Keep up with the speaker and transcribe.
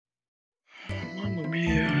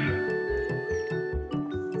Mia.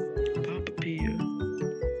 Papa Pia.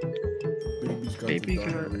 Baby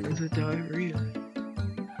got the diarrhea.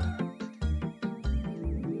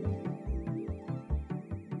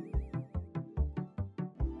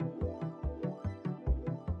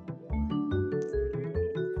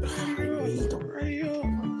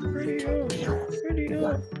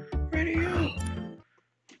 Ready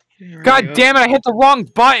up. God damn it, I hit the wrong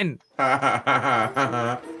button!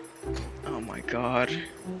 Oh my god.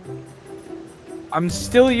 I'm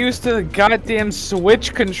still used to the goddamn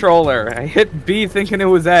Switch controller. I hit B thinking it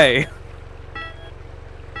was A.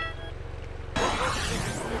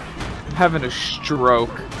 I'm having a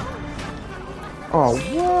stroke. Oh,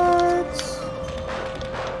 what?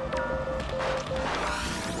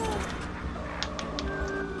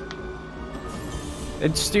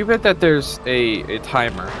 It's stupid that there's a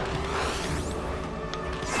timer.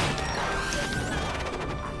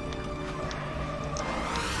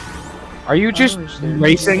 Are you just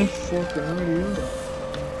racing?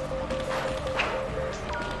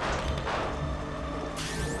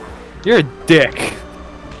 You're a dick.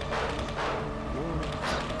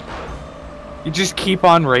 You just keep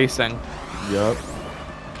on racing. Yup.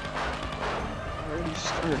 Already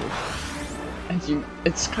started. And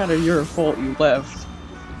it's kind of your fault you left.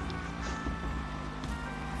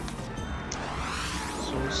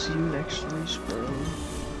 So we'll see you next race, bro.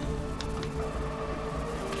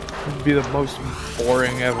 This would be the most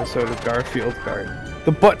boring episode of Garfield Kart.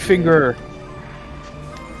 The butt finger!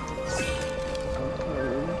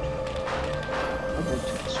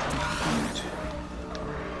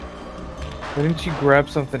 Why didn't you grab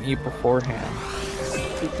something to eat beforehand?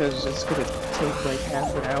 Because it's gonna take like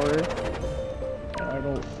half an hour. And I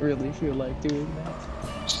don't really feel like doing that.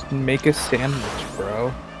 Just make a sandwich,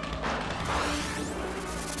 bro.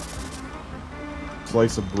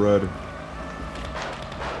 Slice of bread.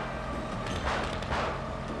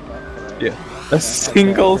 Yeah. A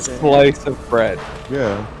single slice of bread.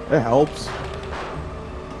 Yeah, it helps.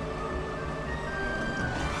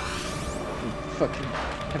 You fucking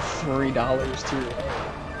have $3 to your name.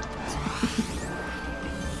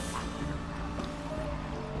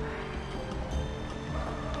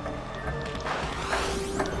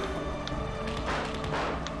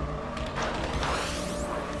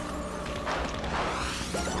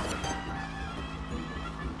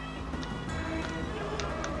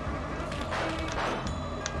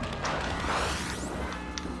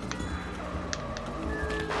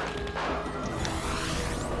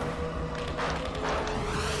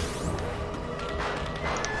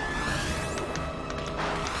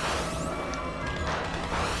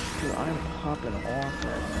 Dude, I'm popping off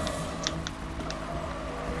right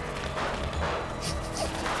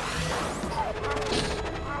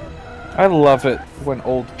now. I love it when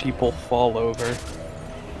old people fall over.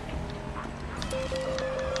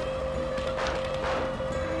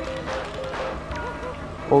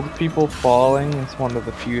 Old people falling is one of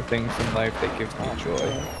the few things in life that give me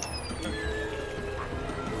joy.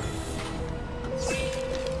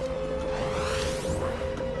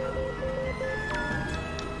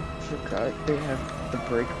 Forgot they have the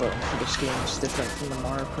brake button for this game. It's different from the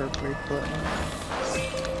Mario Kart brake button.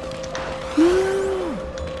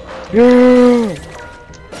 Yeah!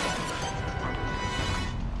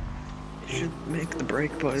 You should make the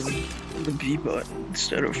brake button the B button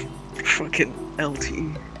instead of fucking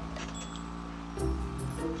LT.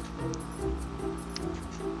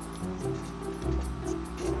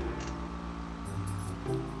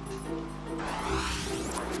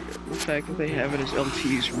 The fact that they have it as LT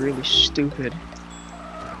is really stupid.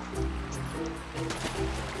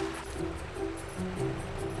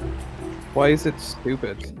 Why is it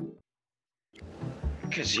stupid?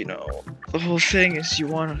 Because you know, the whole thing is you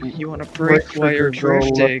wanna brake while you're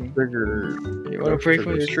drifting. You wanna brake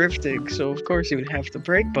while you're drifting, so of course you would have the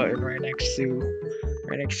brake button right next to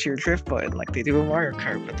your drift button, like they do in Mario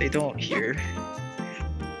Kart, but they don't here.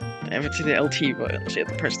 They have it to the LT button, so you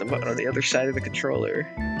have to press the button on the other side of the controller.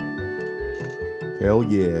 Hell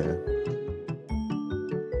yeah.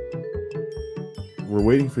 We're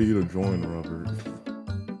waiting for you to join, Robert.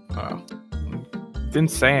 Oh.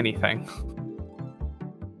 Didn't say anything.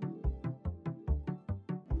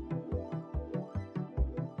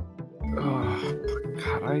 Oh,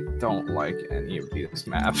 God, I don't like any of these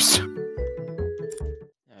maps. Yeah,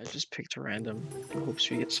 I just picked a random in hopes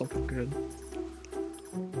we get something good.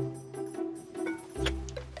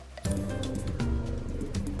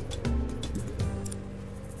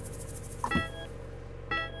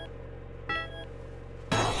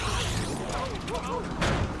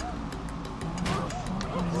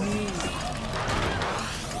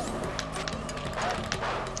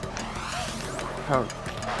 Oh.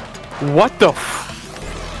 What the f-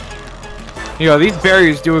 You know, these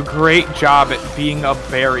barriers do a great job at being a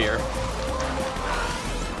barrier.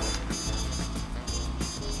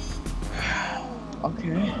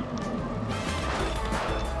 Okay.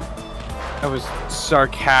 That was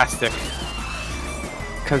sarcastic.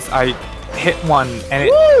 Because I hit one and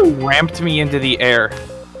it ramped me into the air.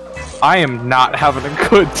 I am not having a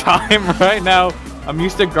good time right now. I'm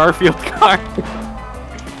used to Garfield Kart.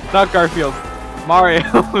 Not Garfield. Mario.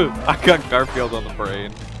 I got Garfield on the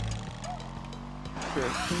brain. The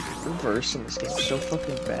reverse in this game is so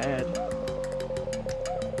fucking bad.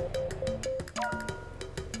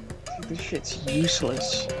 This shit's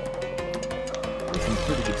useless. There's some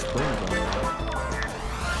pretty good springs on there.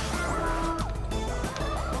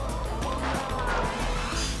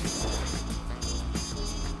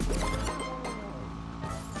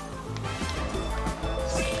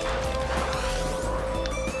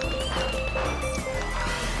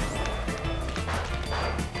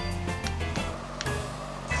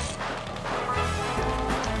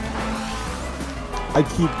 I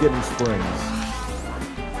keep getting springs.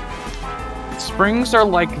 Springs are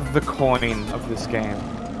like the coin of this game.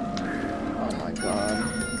 Oh my god.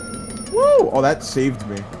 Woo! Oh, that saved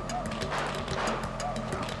me.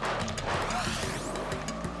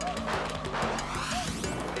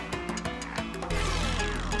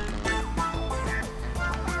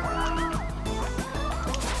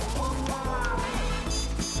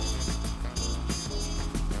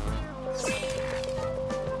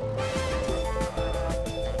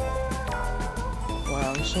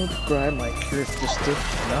 Wow, I'm so glad my drift just did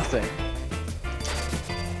nothing.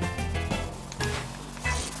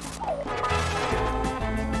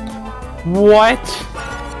 What?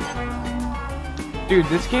 Dude,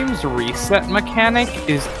 this game's reset mechanic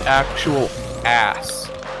is actual ass.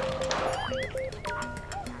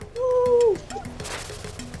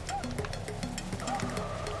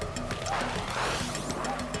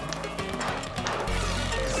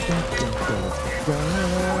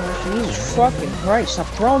 Jesus fucking Christ, stop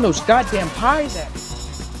throwing those goddamn pies at me.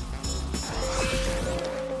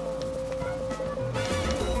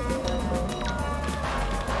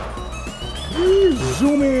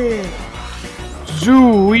 Zoom in!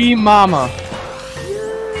 Zooey mama.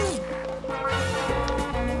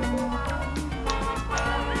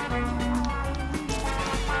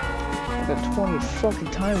 I got 20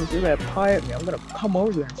 fucking times you threw that pie at me. I'm gonna come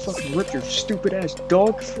over there and fucking rip your stupid ass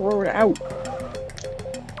dog, throw it out.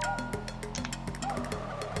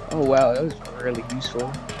 Oh wow, that was really useful.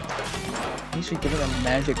 At least we give him a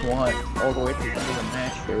magic wand all the way through the end of the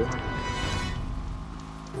match, dude.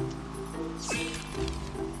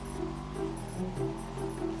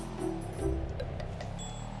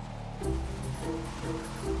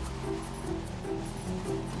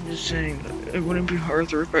 I'm just saying, it wouldn't be hard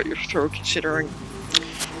to rip out your throat considering,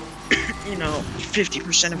 you know,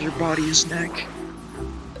 50% of your body is neck.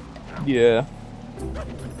 Yeah.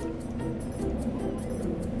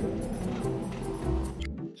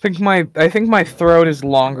 I think my throat is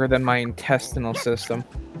longer than my intestinal system.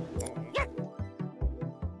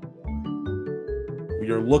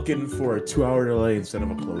 You're looking for a 2-hour delay instead of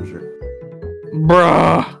a closure.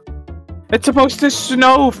 Bruh. It's supposed to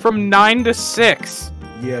snow from 9 to 6.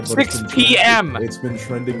 Yeah, but 6 p.m. It's been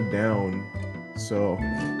trending down, so.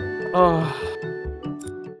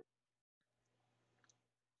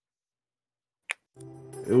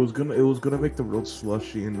 It was gonna make the road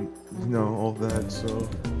slushy and all that. So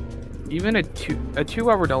even a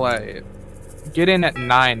 2-hour delay, get in at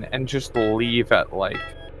 9 and just leave at like.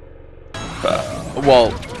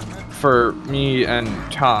 Well, for me and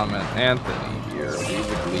Tom and Anthony here, we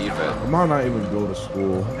would leave it. I might not even go to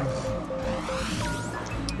school.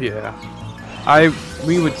 Yeah,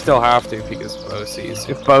 we would still have to because Bosie's.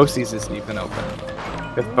 If Bosie's isn't even open,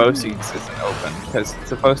 if Bosie's isn't open, because it's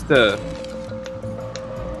supposed to.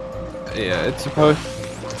 Yeah, it's supposed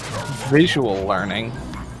visual learning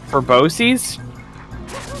for Bosie's.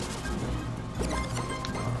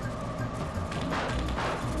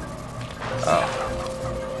 Oh.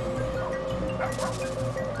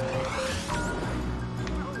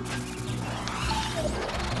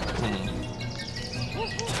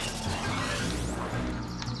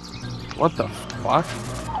 What the fuck?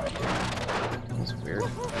 That's weird.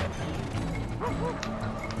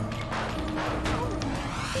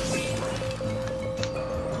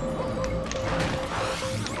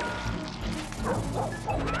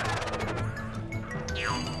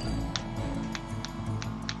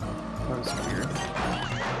 That was weird.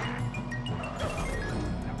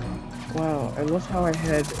 Wow, I love how I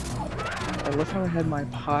love how I had my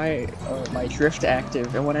my drift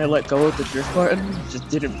active, and when I let go of the drift button, it just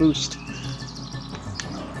didn't boost.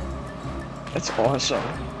 That's awesome.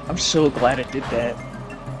 I'm so glad it did that.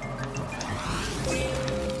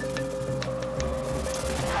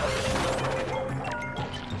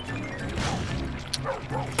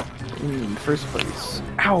 First place.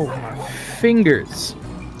 Ow, my fingers.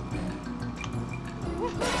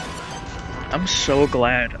 I'm so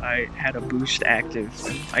glad I had a boost active.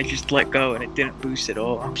 I just let go and it didn't boost at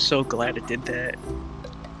all. I'm so glad it did that.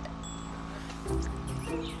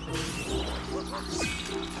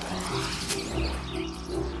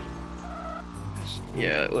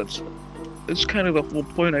 Yeah, that's kind of the whole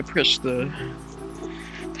point. I pressed the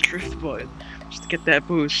drift button just to get that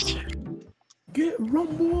boost. Get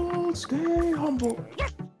rumble, stay humble.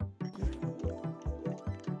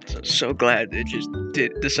 So glad it just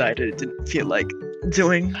decided it didn't feel like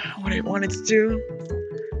doing what it wanted to do.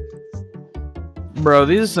 Bro,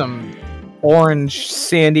 these are some orange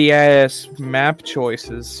sandy ass map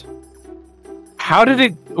choices. How did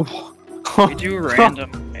it? We do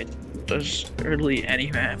random. It does early any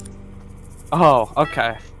map. Oh,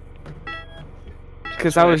 okay.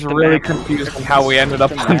 Because I was really confused on how we ended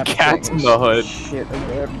up on Cats in the Hood. Shit,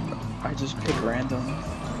 I just pick random.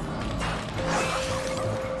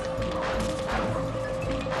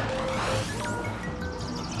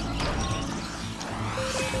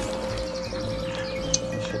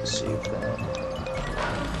 I should save that.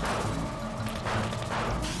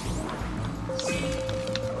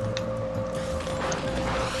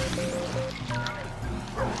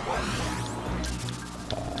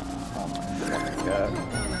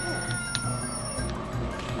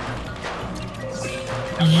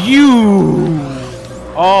 You!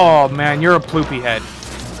 Oh man, you're a ploopy head.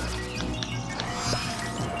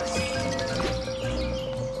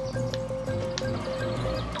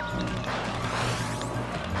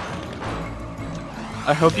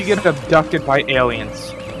 I hope you get abducted by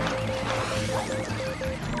aliens.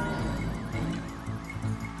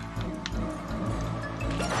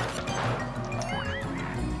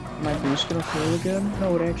 My boost gonna fail again?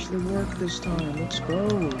 No, it actually worked this time. Let's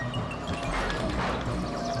go.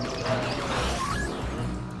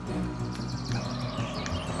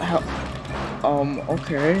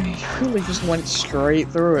 Okay. You really just went straight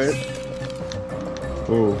through it.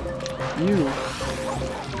 Who? You.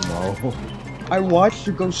 No. I watched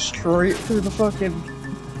you go straight through the fucking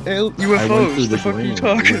UFOs. The fuck are you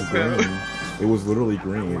talking about? It was literally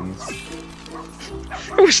green.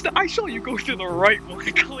 I saw you go through the right one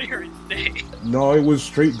clear as day. No, it was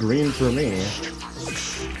straight green for me.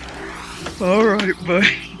 Alright,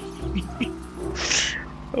 buddy.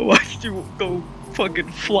 I watched you go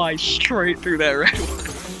fucking fly straight through that red one.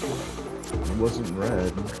 It wasn't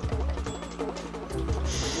red.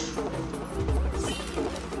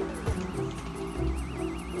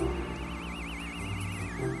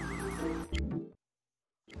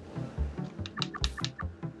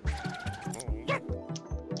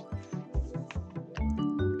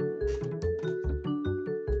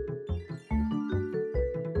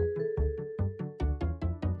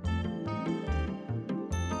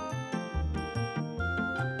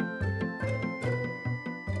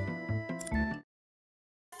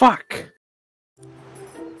 Fuck!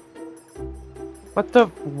 What the?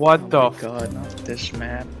 What the? Oh my god, not this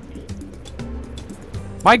map.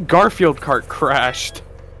 My Garfield Kart crashed.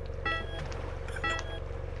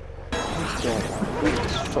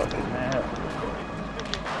 This fucking map.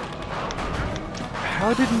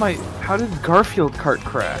 How did Garfield Kart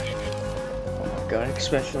crash? Oh my god,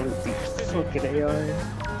 especially the fucking AI.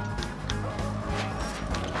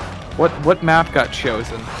 What map got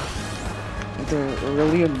chosen? The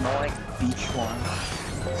really annoying beach one.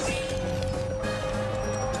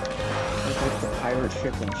 With like the pirate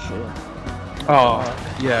ship and shit. Oh,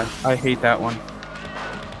 yeah, I hate that one.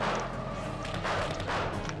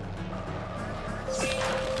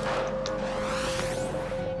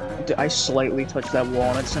 I slightly touched that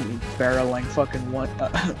wall and it sent me barreling fucking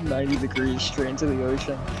 90 degrees straight into the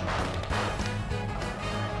ocean.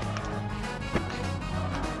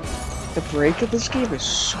 The brake of this game is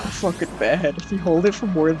so fucking bad. If you hold it for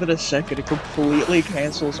more than a second, it completely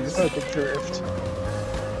cancels your fucking drift.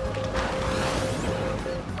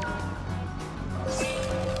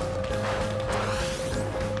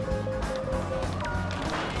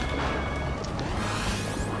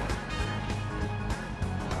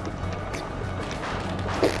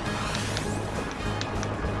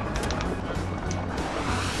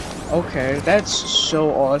 Okay, that's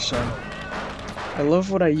so awesome. I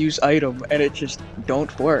love when I use item and it just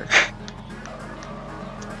don't work.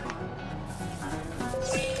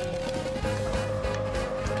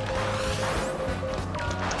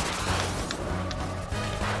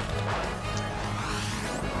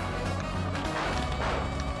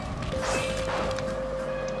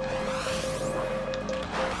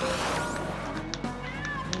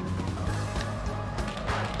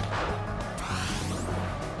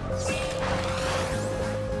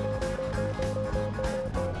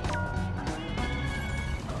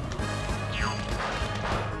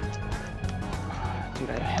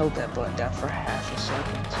 held that button down for half a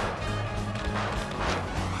second.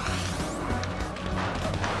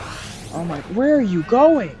 Oh my, where are you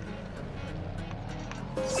going?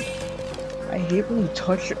 I hate when you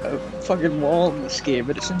touch a fucking wall in this game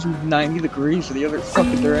and it sends you 90 degrees in the other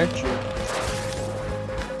fucking direction.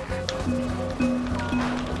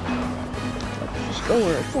 Just go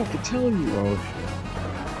where I fucking tell you. Oh shit.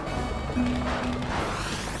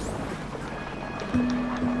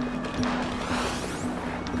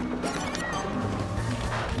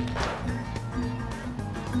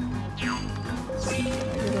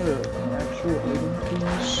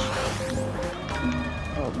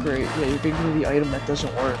 Great, yeah, you're giving me the item that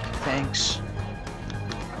doesn't work. Thanks.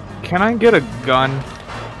 Can I get a gun?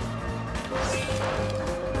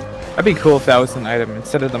 That'd be cool if that was an item.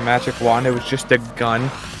 Instead of the magic wand, it was just a gun.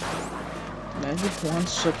 Magic wand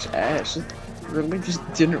sucks ass. It really just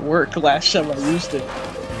didn't work last time I used it.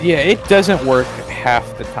 Yeah, it doesn't work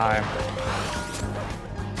half the time.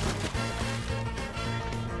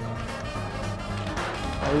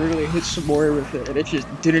 I really hit some more with it, and it just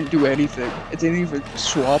didn't do anything. It didn't even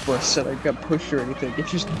swap us and I got pushed or anything. It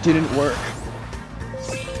just didn't work.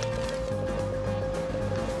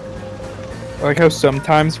 I like how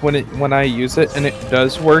sometimes when I use it and it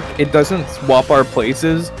does work, it doesn't swap our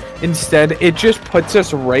places. Instead, it just puts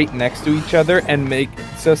us right next to each other and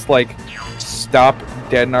makes us like stop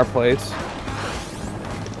dead in our place.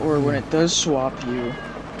 Or when it does swap you,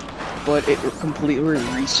 but it completely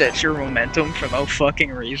resets your momentum for no fucking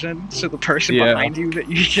reason, so the person behind you that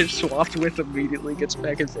you just swapped with immediately gets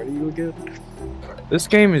back in front of you again. This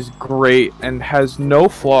game is great and has no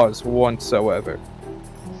flaws whatsoever.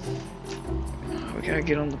 We gotta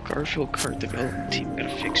get on the Garfield Kart development team, we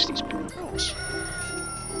gotta fix these problems.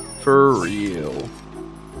 For real.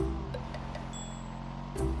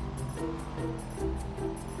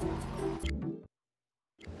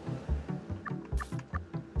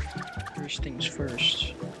 First things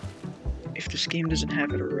first, if this game doesn't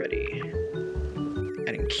have it already,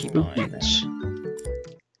 adding keybinds.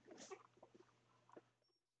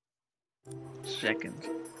 Second,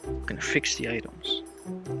 I'm gonna fix the items,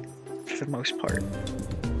 for the most part.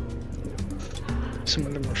 Some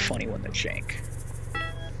of them are funny when they're jank.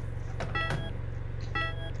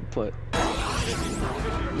 But,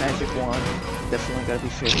 magic wand, definitely gotta be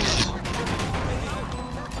fixed.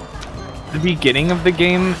 The beginning of the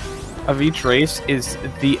game of each race is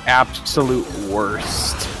the absolute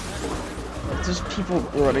worst. Just people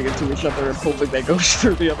running into each other and hoping that goes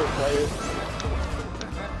through the other player.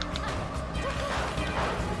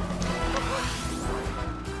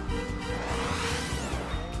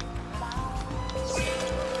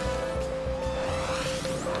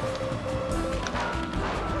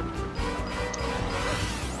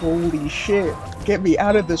 Holy shit, get me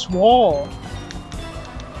out of this wall!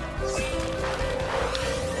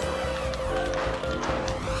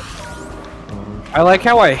 I like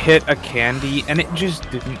how I hit a candy and it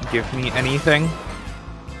just didn't give me anything.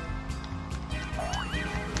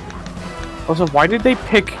 Also, why did they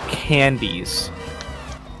pick candies?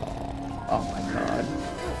 Oh my god.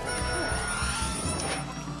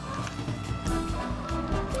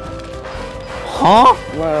 Huh?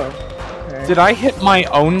 Wow. Okay. Did I hit my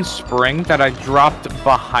own spring that I dropped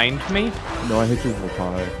behind me? No, I hit you with a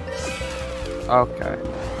pie. Okay.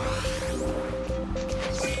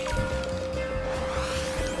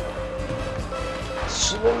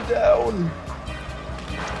 Slow down!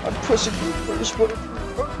 I'm pressing you first for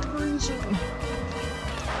no reason.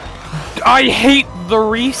 I hate the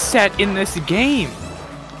reset in this game.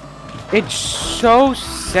 It's so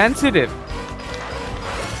sensitive.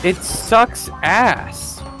 It sucks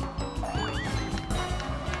ass.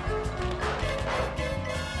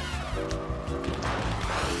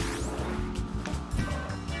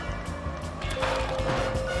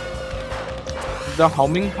 The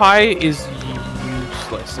homing pie is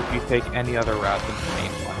useless if you take any other route than the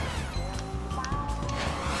main one.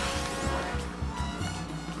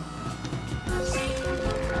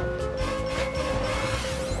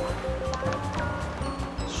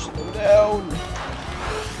 Slow down!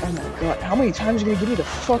 Oh my god, how many times are you gonna give me the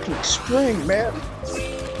fucking spring, man?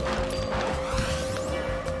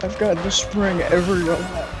 I've got the spring every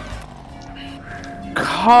lap.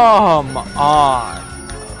 Come on!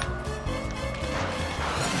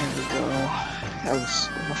 There we go. That was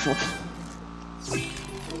awful.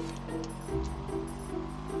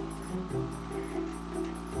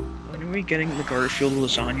 When are we getting the Garfield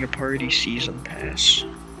Lasagna Party Season Pass?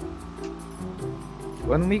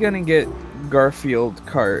 When are we gonna get Garfield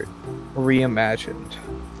Kart reimagined?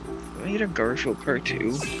 Do I need a Garfield Kart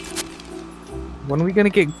 2? When are we gonna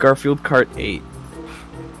get Garfield Kart 8?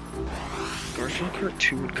 Kart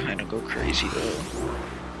 2 would kind of go crazy though.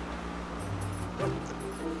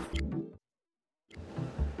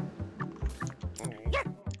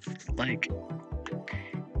 Like,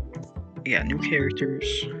 yeah, new characters,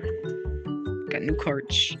 got new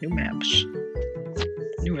carts, new maps,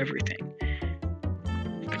 new everything.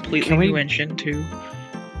 Completely new engine too.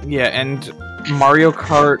 Yeah, and Mario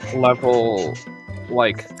Kart level,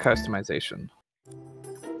 like, customization.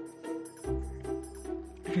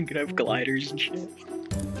 We could have gliders and shit.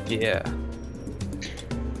 Yeah.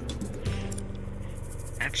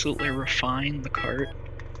 Absolutely refine the cart.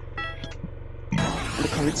 The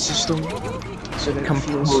cart system, so that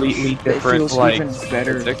Completely it different, feels like, even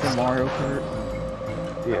better physics. than Mario Kart.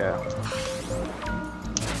 Yeah.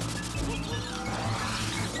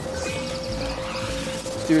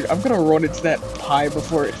 Dude, I'm gonna run into that pie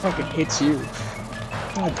before it fucking hits you.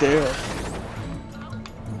 God damn.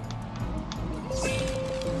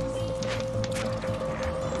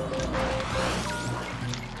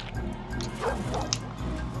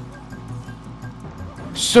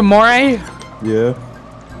 Samurai, Yeah.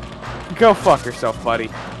 go fuck yourself, buddy.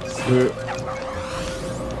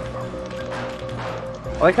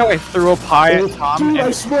 I like how I threw a pie at Tom Dude, and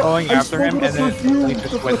was going after him, and then he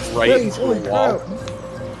just went right into the wall.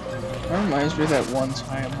 That reminds me of that one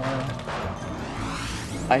time,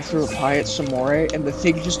 I threw a pie at Samurai, and the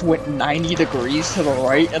thing just went 90 degrees to the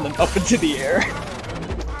right and then up into the air.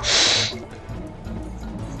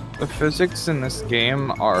 The physics in this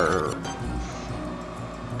game are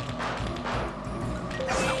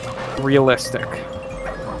realistic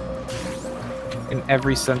in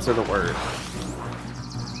every sense of the word.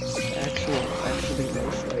 Actually,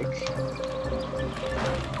 there's like,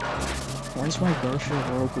 when's my Garfield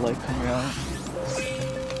roguelike coming out?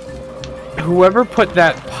 Whoever put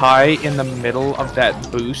that pie in the middle of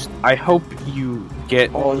that boost, I hope you get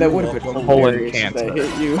Oh, that would have been colon hilarious if cancer. that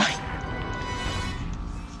hit you.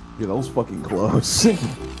 Yeah, that was fucking close.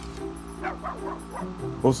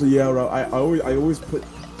 Also, yeah, I always put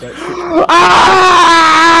that shit.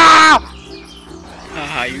 Ah!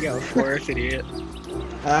 Haha, you got fourth, idiot.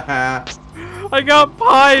 Haha. I got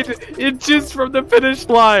pied inches from the finish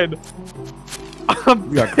line. I'm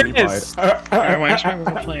You got cream pied. pissed. That reminds me when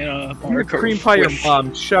we're playing Mario You Kart cream pie your with-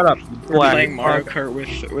 mom. Shut up, you We're black playing Mario fuck. Kart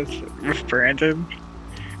with Brandon.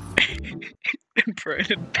 And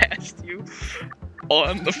Brandon passed you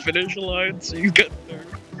on the finish line, so you got third.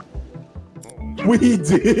 We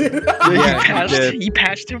did. Yeah, He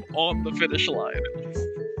passed him on the finish line.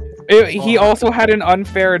 He also had an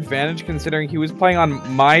unfair advantage considering he was playing on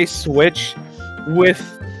my Switch with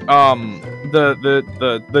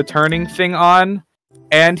the turning thing on,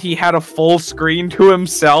 and he had a full screen to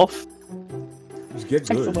himself. Just get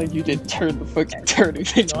I feel good. like you did turn the fucking turning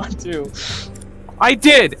thing on too. I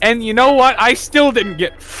did, and you know what? I still didn't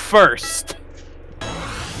get first.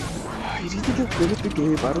 You need to get good at the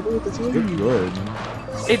game. I don't know what to tell Get you. good.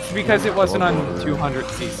 It's because it wasn't on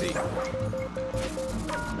 200cc.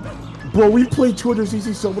 Bro, we played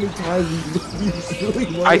 200cc so many times. We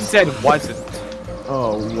really I said wasn't.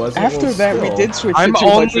 Oh, was it? After Well, that, we still. did switch I'm to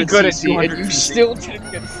only 200 good at cc, and you 200 still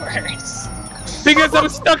didn't get first. Because I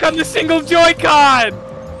was stuck on the single Joy-Con!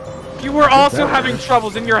 You were also that having work?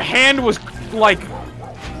 troubles, and your hand was like...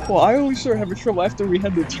 Well, I only started having trouble after we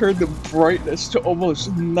had to turn the brightness to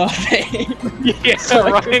almost nothing. Yeah, So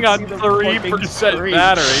I running couldn't on see the 3% screen.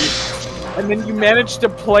 battery. And then you managed to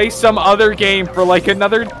play some other game for like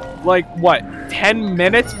another, like, what, 10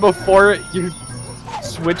 minutes before your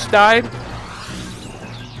Switch died?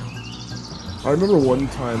 I remember one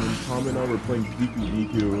time when Tom and I were playing Piku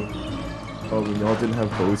Piku. When y'all didn't have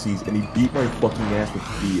BOSI's, and he beat my fucking ass with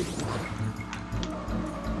feet.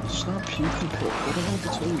 It's not puking pill. What do I have to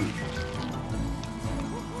tell you?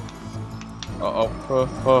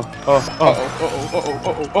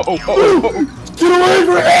 Get away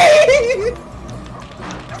from me!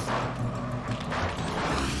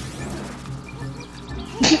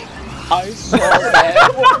 I saw that.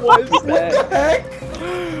 What was that?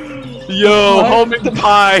 Yo, homing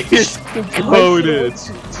pie is goated.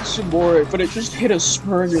 To Shimura, but it just hit a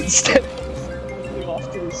spring instead of falling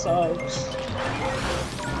off to the side.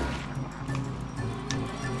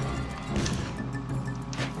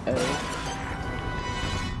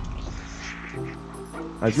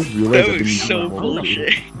 I just realized I've That been was using so my mobile.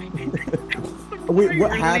 bullshit. Wait, I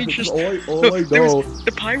what really happened? just- All I There know. was,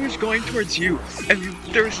 the pie was going towards you, and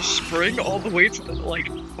there was a spring all the way to the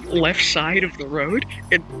left side of the road,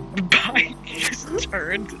 and the pie just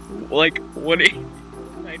turned like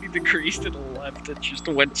 90 degrees to the left and just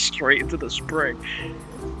went straight into the spring.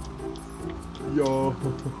 Yo.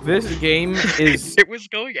 This game is... It was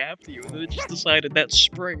going after you, and then it just decided that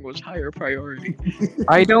spring was higher priority.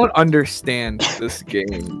 I don't understand this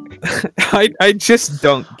game. I just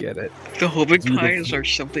don't get it. The homing pies are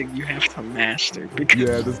something you have to master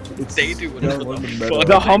because they do whatever the fuck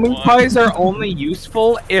The homing pies are only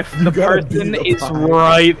useful if the person is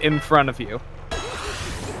right in front of you.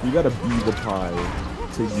 You gotta be the pie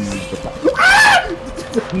to use the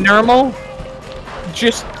pie. Normal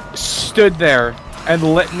just stood there and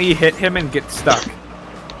let me hit him and get stuck.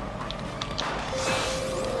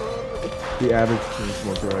 The average change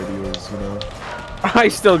smoker ideas, you know. I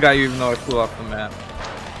still got you even though I flew off the map.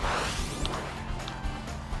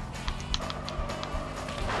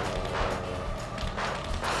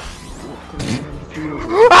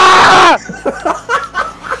 Ah!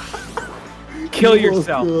 Kill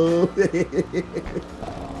yourself.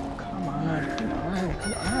 Come on.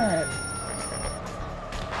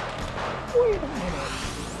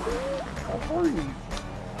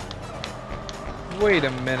 Wait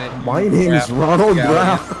a minute. My name is Ronald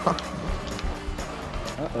Brown.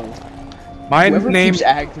 Uh-oh. My name's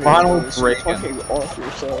Ronald Reagan. Fucking off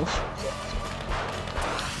yourself.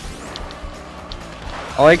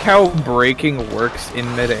 I like how braking works in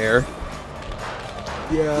midair.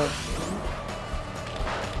 Yeah.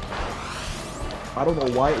 I don't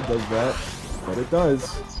know why it does that, but it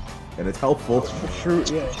does. And it's helpful.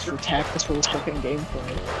 It's for tactical fucking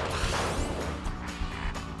gameplay.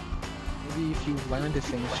 Maybe if you learn the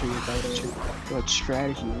things here about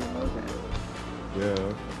strategy, you know that.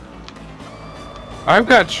 Yeah. I've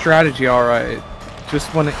got strategy alright.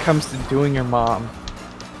 Just when it comes to doing your mom.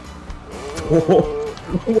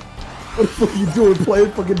 What the fuck are you doing?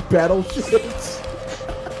 Playing fucking battleships?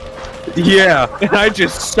 Yeah, and I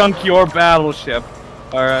just sunk your battleship.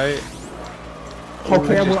 Alright.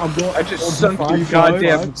 Okay, I just sunk your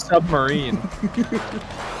goddamn submarine.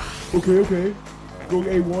 Okay. Go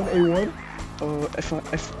A1.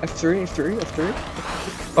 F3.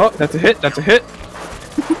 Oh, that's a hit.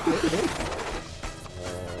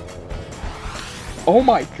 Oh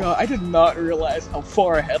my god, I did not realize how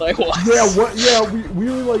far ahead I was. Yeah, we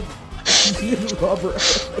were like, me and Robert,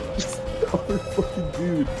 other fucking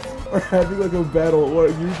dude, are having like a battle.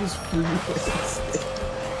 What, you're just free.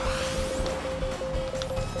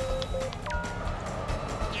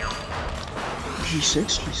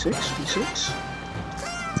 G6. Miss.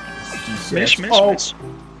 Miss.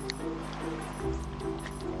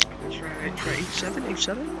 Try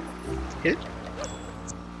H7. Hit.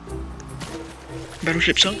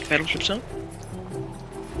 Battleship sunk.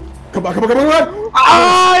 Come on!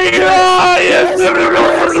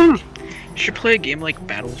 You should play a game like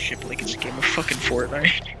Battleship, like it's a game of fucking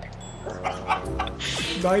Fortnite.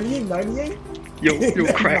 98? Yo,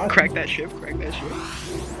 crack that ship.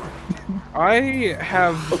 I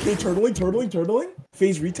have... Okay, turtling.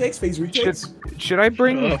 Phase retakes. Should I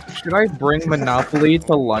bring Monopoly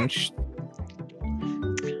to lunch?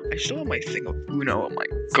 I still have my thing of Uno and my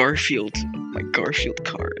Garfield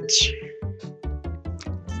cards.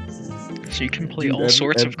 So you can play all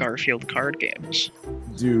sorts of Garfield card games.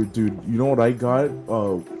 Dude, you know what I got?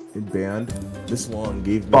 In band, Miss Long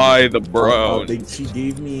gave me. By the bro. She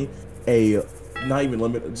gave me a not even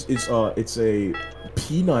limited. It's a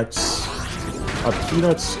Peanuts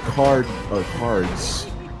card cards.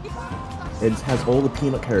 It has all the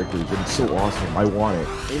Peanut characters, and it's so awesome. I want it.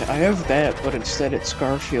 Yeah, I have that, but instead it's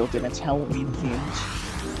Garfield and it's Halloween themed.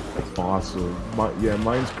 That's awesome.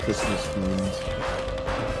 Mine's Christmas themed.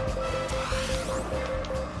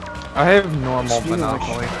 I have normal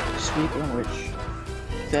Monopoly. Speaking of which,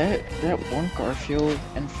 that one Garfield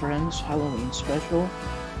and Friends Halloween special,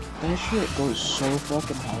 that shit goes so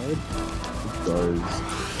fucking hard. It does.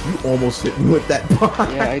 You almost hit me with that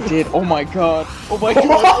pie. Yeah, I did. Oh my god.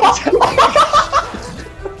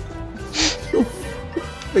 You're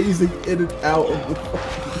phasing in and out of the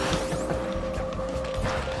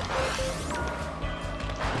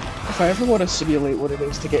If I ever want to simulate what it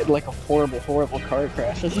is to get in like a horrible car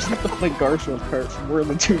crash, I just have to play Garfield Kart for more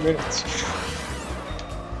than 2 minutes.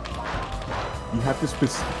 You have to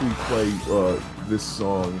specifically play this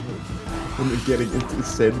song when you're getting into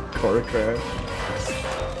said car crash.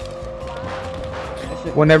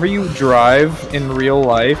 Whenever you drive in real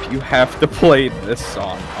life, you have to play this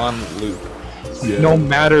song on loop. Yeah. No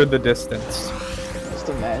matter the distance. Just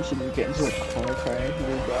imagine you get into a car crash and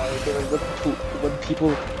you die, when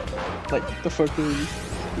people, like, the fucking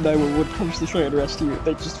 911 comes to try and rescue you,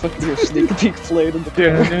 they just fucking hear Sneak a Peek playing in the car.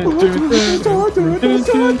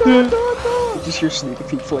 You just hear Sneak a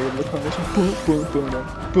Peek playing in the car.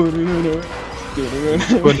 This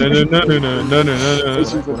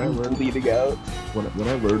is the bleeding out. When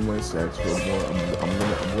I learn my saxophone more, I'm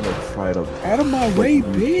gonna try to Out of my way,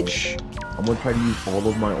 bitch! I'm gonna try to use all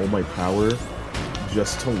my power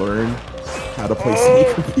just to learn how to play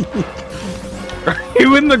sneaker beat. Are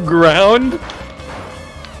you in the ground?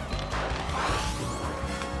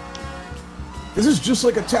 This is just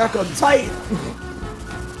like Attack on Titan.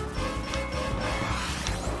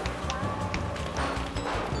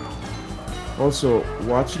 Also,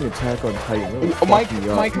 watching Attack on Titan really fucked me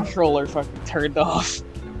up. My controller fucking turned off.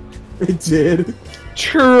 It did.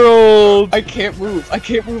 Trolled. I can't move. I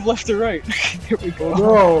can't move left or right. Here we go.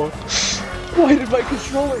 No. Why did my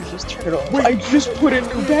controller just turn off? Wait, I just put in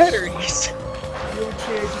new batteries. No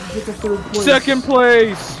chance you get to third place. Second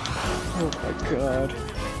place. Oh my god.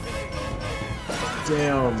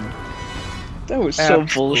 Damn. That was so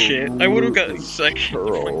bullshit. I would have gotten second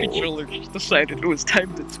if my controller just decided it was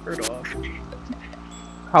time to turn off.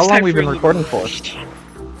 How long have we been recording for?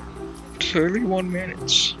 31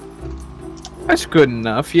 minutes. That's good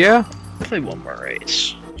enough, yeah. Play one more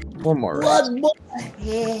race. One more race. One more.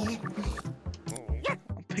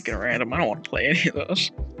 I'm picking random. I don't want to play any of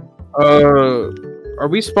those. Are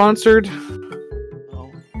we sponsored?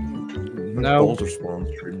 No. Balls are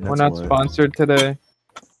sponsored. We're not sponsored today.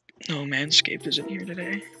 No, Manscaped isn't here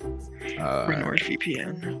today. Or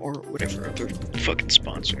NordVPN, or whatever other fucking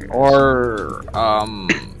sponsor. Or,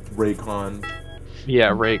 Raycon.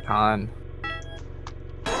 Yeah, Raycon.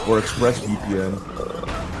 Or ExpressVPN.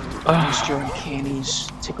 Just join Canny's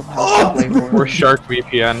Tickle House to play more. Or Shark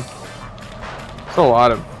VPN. It's a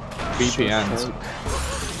lot of VPNs.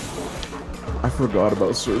 I forgot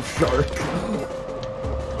about Surfshark.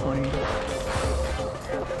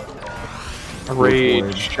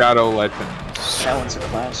 Raid Shadow Legends. That one's a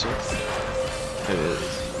classic. It is.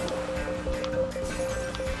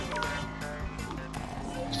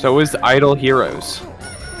 So is Idle Heroes.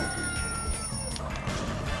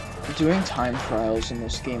 Doing time trials in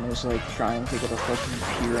this game is like trying to get a fucking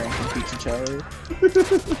P rank and beat each other.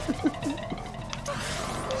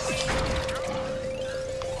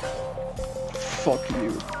 Fuck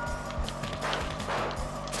you.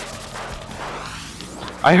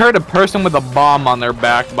 I heard a person with a bomb on their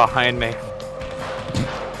back behind me.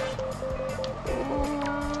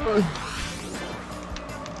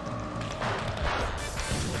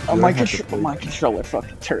 Oh, my controller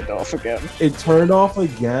fucking turned off again. It turned off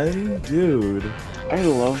again? Dude. I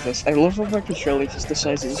love this. I love how my controller just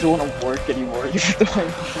decides it doesn't want to work anymore, even though I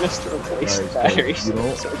just replaced the batteries. You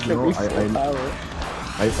know, so it can be full power.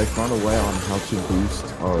 I found a way on how to boost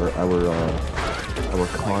our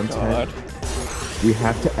content. We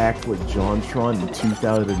have to act like JonTron in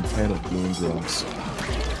 2010 of Game Grumps.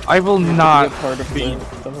 I will not be a part of the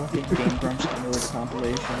fucking Game Grumps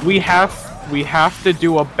compilation. We have to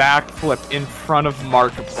do a backflip in front of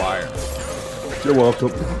Markiplier. You're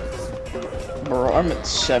welcome. Bro, I'm in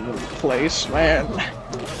 7th place, man.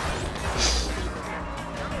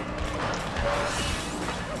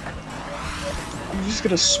 I'm just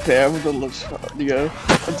gonna spam the lasagna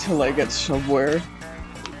until I get somewhere.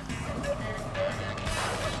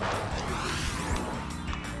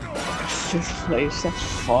 5th place, that's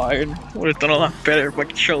fine. Would have done a lot better if my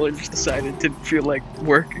controller just decided it didn't feel like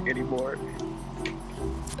working anymore.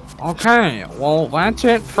 Okay, well that's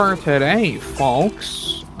it for today,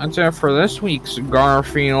 folks. That's it for this week's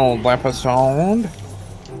Garfield episode.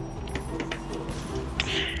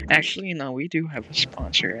 Actually, no, we do have a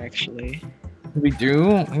sponsor, actually. We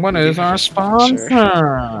do? What is our sponsor?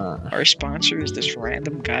 Our sponsor is this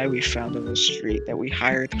random guy we found on the street that we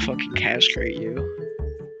hired to fucking castrate you.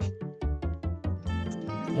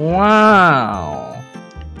 Wow.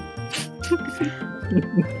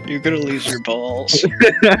 You're gonna lose your balls.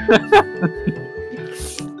 What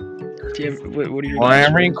are your For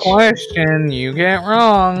every question you get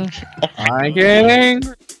wrong, I get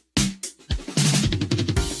angry.